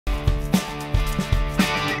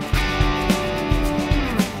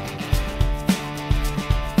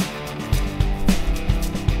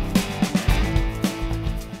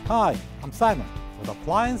Hi, I'm Simon with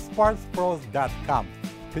AppliancePartsPros.com.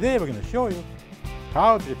 Today we're going to show you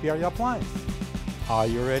how to repair your appliance. Are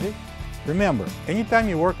you ready? Remember, anytime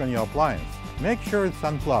you work on your appliance, make sure it's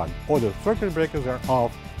unplugged or the circuit breakers are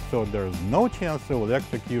off so there's no chance of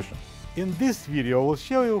electrocution. In this video, we'll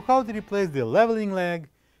show you how to replace the leveling leg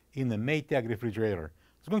in the Maytag refrigerator.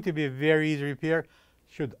 It's going to be a very easy repair.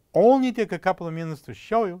 Should only take a couple of minutes to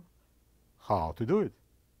show you how to do it.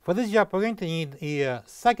 For this job, we're going to need a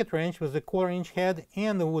socket wrench with a 1/4-inch head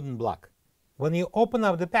and a wooden block. When you open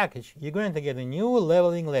up the package, you're going to get a new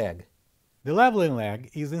leveling leg. The leveling leg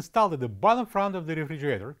is installed at the bottom front of the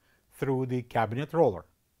refrigerator through the cabinet roller.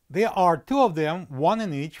 There are two of them, one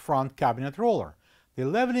in each front cabinet roller. The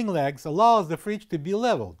leveling legs allows the fridge to be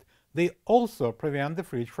leveled. They also prevent the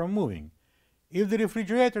fridge from moving. If the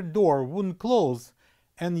refrigerator door wouldn't close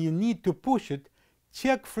and you need to push it,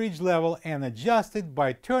 check fridge level and adjust it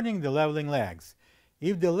by turning the leveling legs.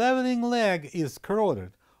 If the leveling leg is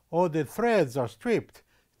corroded or the threads are stripped,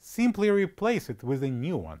 simply replace it with a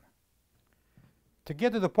new one. To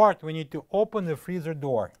get to the part, we need to open the freezer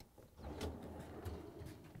door.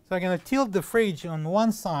 So I'm going to tilt the fridge on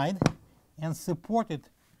one side and support it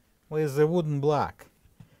with a wooden block.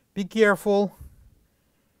 Be careful,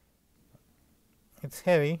 it's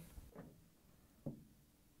heavy.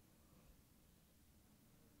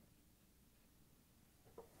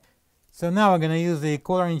 So now I'm going to use a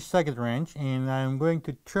 1/4-inch socket wrench and I'm going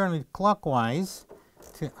to turn it clockwise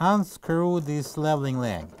to unscrew this leveling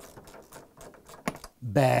leg.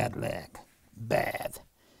 Bad leg, bad.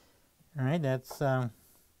 Alright, that's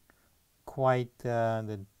quite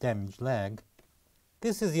the damaged leg.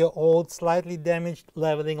 This is your old, slightly damaged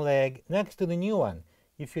leveling leg next to the new one.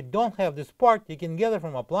 If you don't have this part, you can get it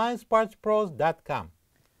from AppliancePartsPros.com.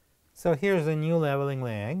 So here's a new leveling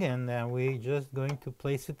leg, and we're just going to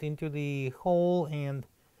place it into the hole and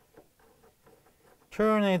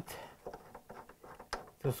turn it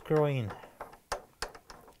to screw in.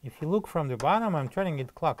 If you look from the bottom, I'm turning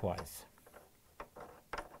it clockwise.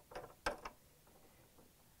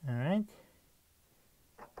 Alright,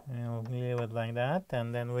 and we'll leave it like that,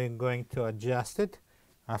 and then we're going to adjust it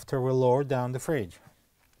after we lower down the fridge.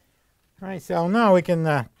 Alright, so now we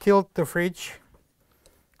can tilt the fridge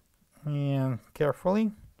and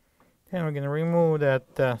carefully. Then we're going to remove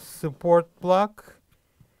that support block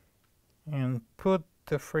and put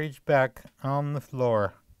the fridge back on the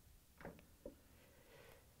floor.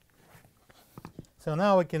 So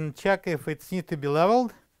now we can check if it needs to be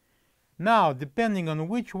leveled. Now, depending on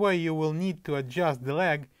which way you will need to adjust the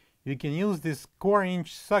leg, you can use this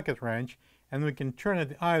 1/4-inch socket wrench and we can turn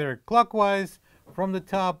it either clockwise from the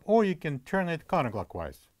top or you can turn it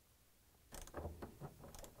counterclockwise.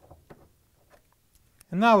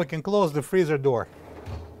 And now we can close the freezer door.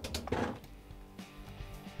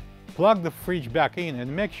 Plug the fridge back in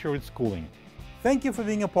and make sure it's cooling. Thank you for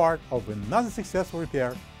being a part of another successful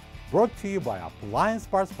repair brought to you by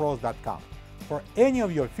AppliancePartsPros.com. For any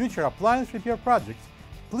of your future appliance repair projects,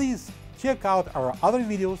 please check out our other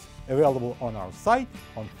videos available on our site,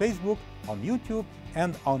 on Facebook, on YouTube,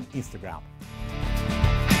 and on Instagram.